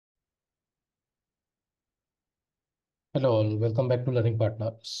Hello all, welcome back to Learning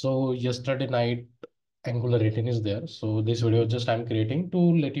Partner. So yesterday night Angular 18 is there. So this video just I'm creating to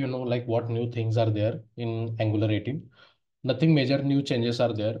let you know like what new things are there in Angular 18. Nothing major new changes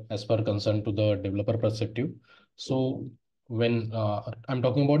are there as per concern to the developer perspective. So when I'm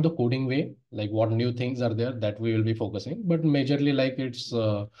talking about the coding way, like what new things are there that we will be focusing, but majorly like it's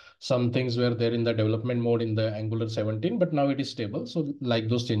some things were there in the development mode in the Angular 17, but now it is stable. So like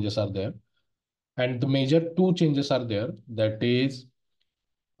those changes are there. And the major two changes are there. That is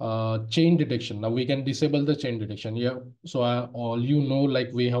chain detection. Now we can disable the chain detection. Yeah. So all you know, like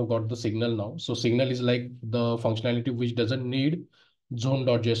we have got the signal now. So signal is like the functionality which doesn't need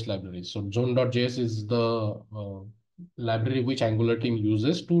zone.js library. So zone.js is the library which Angular team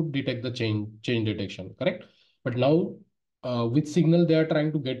uses to detect the chain detection. Correct. But now with signal, they are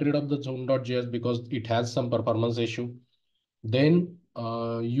trying to get rid of the zone.js because it has some performance issue. Then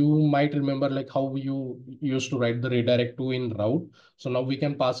you might remember like how you used to write the redirect to in route. So now we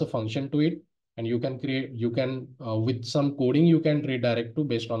can pass a function to it, and you can with some coding you can redirect to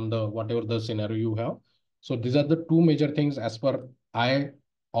based on the whatever the scenario you have. So these are the two major things as per I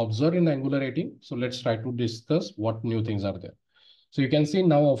observed in Angular 18. So let's try to discuss what new things are there. So you can see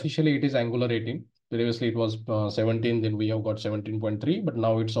now officially it is Angular 18. Previously it was 17, then we have got 17.3, but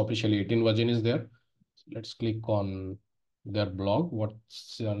now it's officially 18 version is there. So let's click on their blog.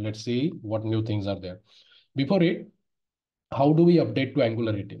 Let's see what new things are there. Before it, how do we update to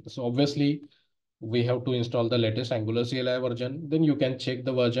Angular 18? So obviously we have to install the latest Angular CLI version. Then you can check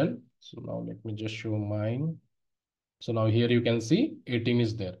the version. So now let me just show mine. So now here you can see 18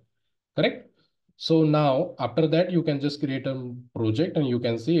 is there, correct? So now after that, you can just create a project and you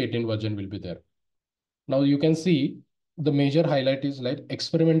can see 18 version will be there. Now you can see the major highlight is like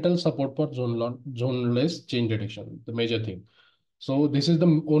experimental support for zoneless change detection, the major thing. So this is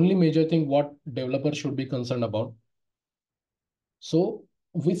the only major thing what developers should be concerned about. So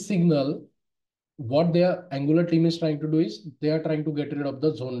with Signal, what their Angular team is trying to do is they are trying to get rid of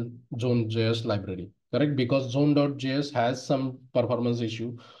the zone.js library, correct? Because zone.js has some performance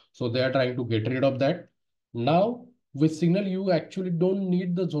issue. So they are trying to get rid of that. Now with Signal, you actually don't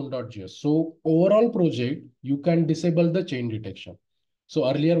need the zone.js. So overall project, you can disable the chain detection. So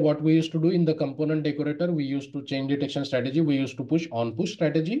earlier, what we used to do in the component decorator, we used to chain detection strategy. We used to push on push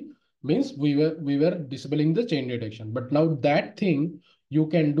strategy means we were disabling the chain detection. But now that thing you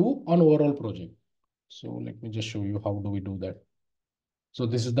can do on overall project. So let me just show you how do we do that. So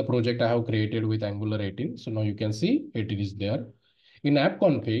this is the project I have created with Angular 18. So now you can see 18 is there. In app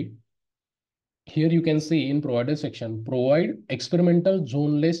config, here you can see in provider section, provide experimental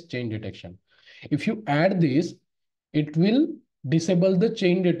zoneless chain detection. If you add this, it will disable the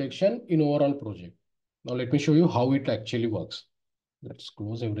chain detection in overall project. Now let me show you how it actually works. Let's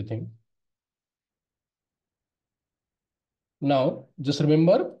close everything. Now just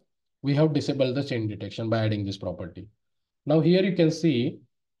remember, we have disabled the chain detection by adding this property. Now here you can see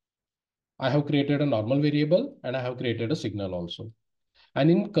I have created a normal variable and I have created a signal also. And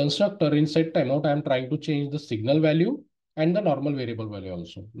in constructor in set timeout, I am trying to change the signal value and the normal variable value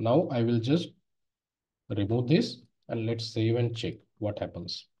also. Now I will just remove this and let's save and check what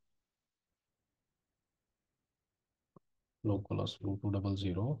happens. Localhost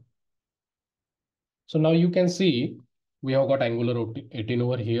 2200. So now you can see we have got Angular 18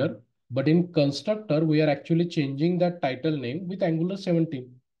 over here, but in constructor, we are actually changing that title name with Angular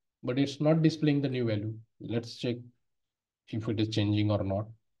 17, but it's not displaying the new value. Let's check if it is changing or not.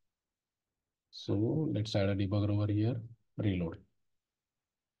 So let's add a debugger over here, reload.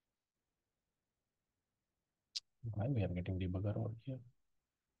 Why we are getting debugger over here?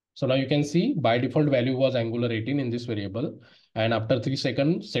 So now you can see by default value was Angular 18 in this variable. And after 3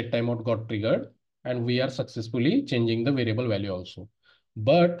 seconds, set timeout got triggered and we are successfully changing the variable value also.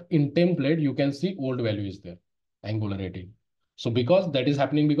 But in template, you can see old value is there, Angular 18. So because that is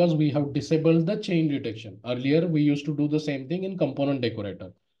happening because we have disabled the chain detection. Earlier, we used to do the same thing in component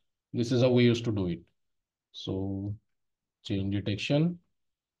decorator. This is how we used to do it. So chain detection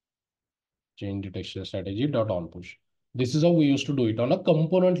strategy dot on push. This is how we used to do it on a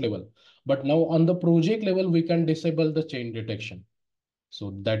component level. But now on the project level, we can disable the chain detection.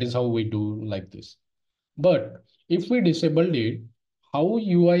 So that is how we do like this. But if we disabled it, how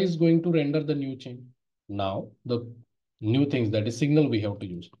UI is going to render the new chain? Now the new things that is signal we have to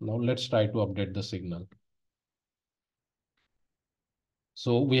use. Now let's try to update the signal.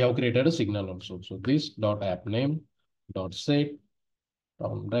 So we have created a signal also. So this dot app name dot set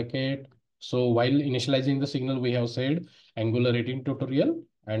round bracket. So while initializing the signal, we have said Angular 18 tutorial,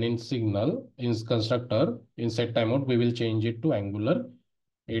 and in signal, in constructor, in set timeout, we will change it to Angular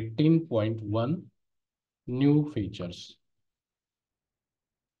 18.1 new features.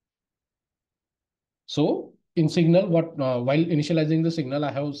 So in Signal, while initializing the Signal,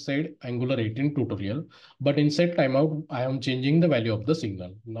 I have said Angular 18 tutorial, but in set timeout, I am changing the value of the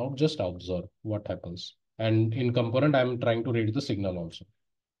signal. Now just observe what happens. And in component, I'm trying to read the signal also.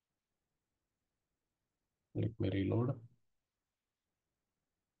 Let me reload.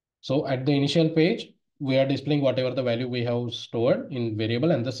 So at the initial page, we are displaying whatever the value we have stored in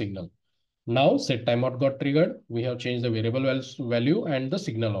variable and the signal. Now set timeout got triggered. We have changed the variable value and the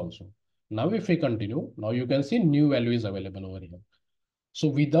signal also. Now if we continue, now you can see new value is available over here. So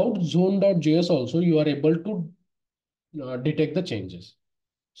without zone.js also, you are able to detect the changes.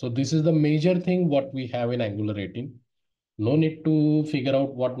 So this is the major thing what we have in Angular 18. No need to figure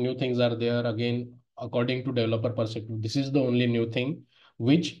out what new things are there. Again, according to developer perspective, this is the only new thing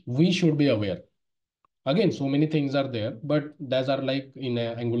which we should be aware. Again, so many things are there, but those are like in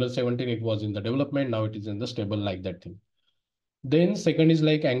Angular 17, it was in the development. Now it is in the stable like that thing. Then second is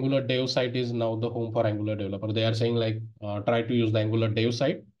like Angular dev site is now the home for Angular developer. They are saying like try to use the Angular dev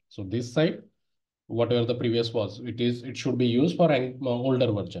site. So this site, whatever the previous was, it should be used for an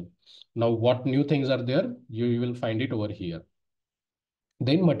older version. Now what new things are there, you will find it over here.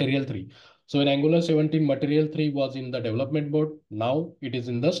 Then material 3. So in Angular 17, material 3 was in the development mode. Now it is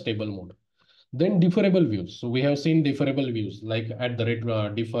in the stable mode. Then deferrable views. So we have seen deferrable views like at the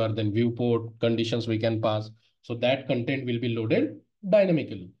rate defer, then viewport conditions we can pass. So that content will be loaded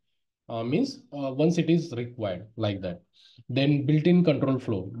dynamically. Means once it is required like that. Then built-in control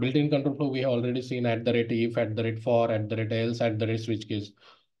flow. Built-in control flow we have already seen at the rate if, at the rate for, at the rate else, at the rate switch case.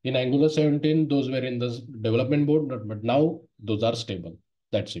 In Angular 17, those were in the development mode, but now those are stable.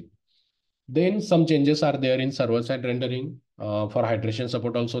 That's it. Then some changes are there in server-side rendering for hydration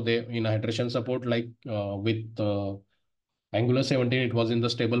support. Also, they in hydration support like with Angular 17, it was in the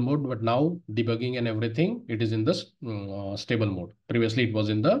stable mode, but now debugging and everything, it is in the stable mode. Previously, it was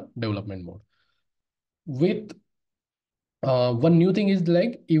in the development mode. With one new thing is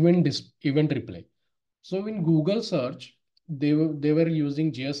like event replay. So in Google search, they were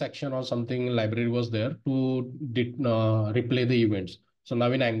using JS action or something library was there to replay the events. So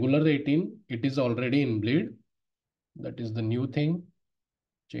now in Angular 18, it is already in bleed. That is the new thing.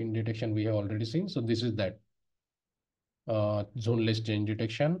 Chain detection we have already seen. So this is that zoneless chain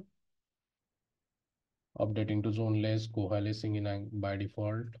detection. Updating to zoneless, coalescing in by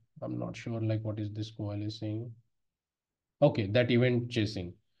default. I'm not sure like what is this coalescing. Okay, that event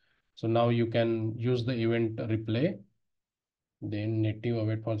chasing. So now you can use the event replay, then native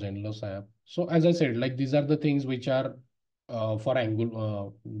await for Zenlos app. So as I said, like these are the things which are for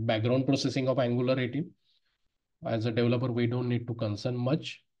Angular background processing of Angular 18. As a developer, we don't need to concern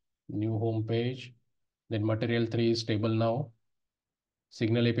much. New home page, then material 3 is stable now.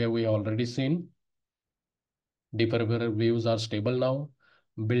 Signal API we already seen. Deferrable views are stable now.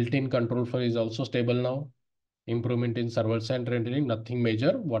 Built-in control flow is also stable now. Improvement in server-side rendering, nothing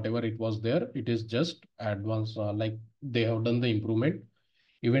major. Whatever it was there, it is just advanced. Like they have done the improvement.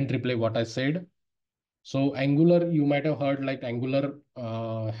 Event replay, what I said. So Angular, you might have heard like Angular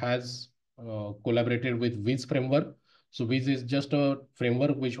has collaborated with Wiz framework. So Wiz is just a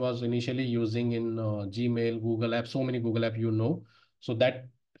framework which was initially using in Gmail, Google Apps, so many Google Apps you know. So that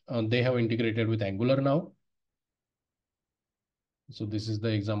they have integrated with Angular now. So this is the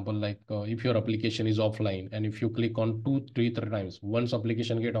example like if your application is offline and if you click on three times, once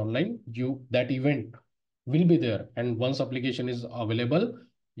application get online, that event will be there. And once application is available,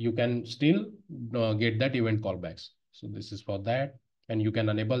 you can still get that event callbacks. So this is for that. And you can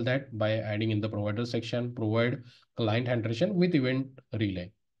enable that by adding in the provider section, provide client hydration with event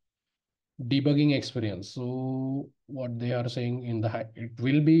relay. Debugging experience. So what they are saying in it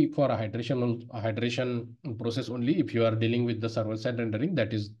will be for a hydration process only if you are dealing with the server side rendering,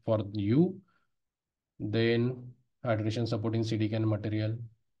 that is for you. Then hydration supporting CDK and material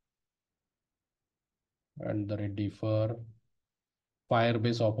and the defer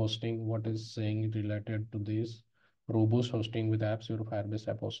Firebase app hosting. What is saying related to this? Robust hosting with apps, your Firebase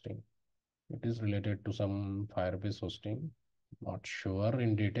app hosting. It is related to some Firebase hosting. Not sure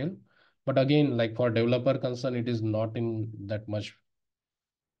in detail. But again, like for developer concern, it is not in that much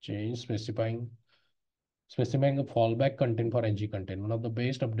change specifying a fallback content for ng content. One of the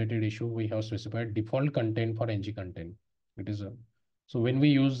best updated issue we have specified default content for ng content. It is a so when we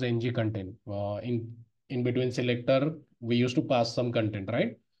use ng content in between selector, we used to pass some content,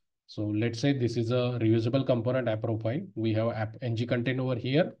 right? So let's say this is a reusable component app profile. We have app ng content over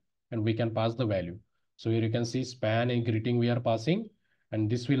here, and we can pass the value. So here you can see span and greeting we are passing, and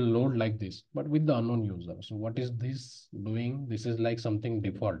this will load like this, but with the unknown user. So what is this doing? This is like something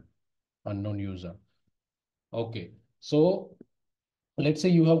default unknown user. Okay. So let's say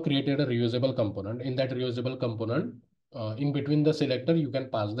you have created a reusable component. In that reusable component, in between the selector, you can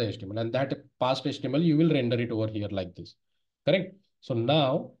pass the HTML, and that passed HTML, you will render it over here like this. Correct? So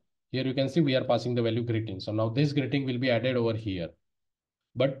now here you can see we are passing the value greeting. So now this greeting will be added over here.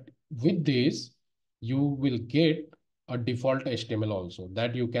 But with this, you will get a default HTML also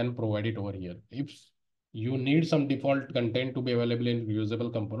that you can provide it over here. If you need some default content to be available in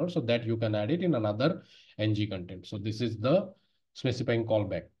reusable component, so that you can add it in another ng content. So this is the specifying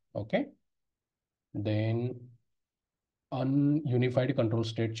callback. Okay. Then ununified control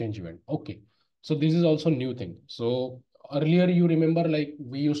state change event. Okay. So this is also new thing. So earlier you remember like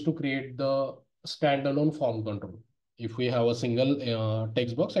we used to create the standalone form control. If we have a single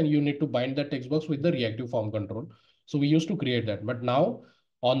text box and you need to bind that text box with the reactive form control. So we used to create that. But now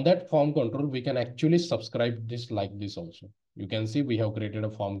on that form control, we can actually subscribe this like this also. You can see we have created a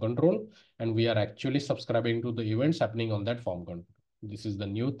form control and we are actually subscribing to the events happening on that form control. This is the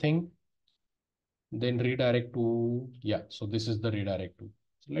new thing. Then redirect to, yeah, so this is the redirect to.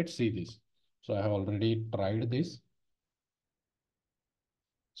 So let's see this. So I have already tried this.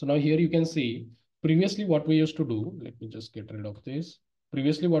 So now here you can see previously what we used to do. Let me just get rid of this.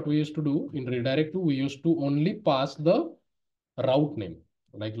 Previously what we used to do in redirect to, we used to only pass the route name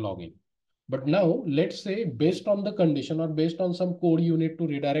like login. But now let's say based on the condition or based on some code, you need to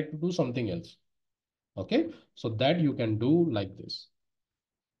redirect to do something else. Okay. So that you can do like this.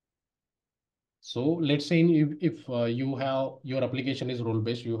 So let's say if you have your application is role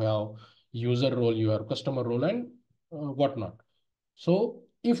based, you have user role, you have customer role, and whatnot. So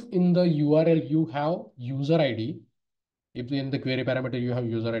if in the URL you have user ID, if in the query parameter you have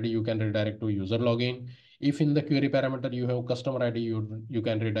user ID, you can redirect to user login. If in the query parameter you have customer ID, you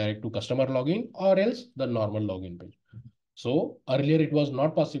can redirect to customer login or else the normal login page. So earlier it was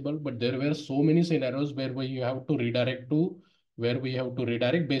not possible, but there were so many scenarios where we have to redirect to where we have to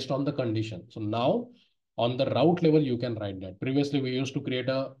redirect based on the condition. So now on the route level, you can write that. Previously, we used to create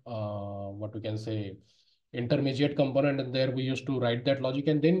a what we can say intermediate component, and there we used to write that logic,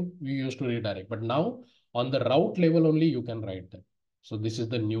 and then we used to redirect. But now on the route level only, you can write that. So this is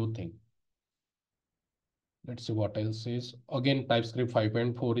the new thing. Let's see what else is. Again, TypeScript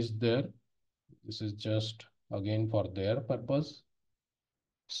 5.4 is there. This is just again for their purpose.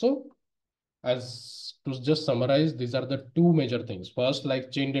 So as to just summarize, these are the two major things. First, like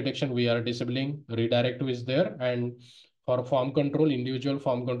chain detection, we are disabling, redirect is there. And for form control, individual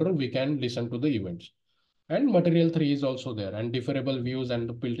form control, we can listen to the events. And material 3 is also there. And deferrable views and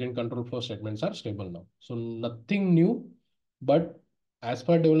the built-in control flow statements are stable now. So nothing new, but as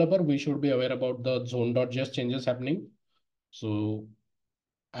per developer, we should be aware about the zone.js changes happening. So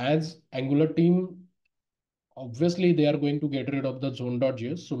as Angular team, obviously they are going to get rid of the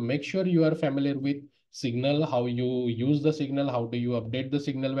zone.js. So make sure you are familiar with signal, how you use the signal, how do you update the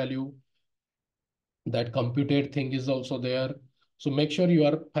signal value. That computed thing is also there. So make sure you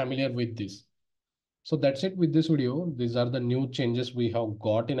are familiar with this. So that's it with this video. These are the new changes we have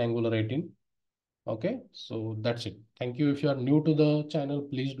got in Angular 18. Okay, so that's it. Thank you. If you are new to the channel,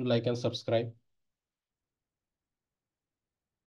 please do like and subscribe.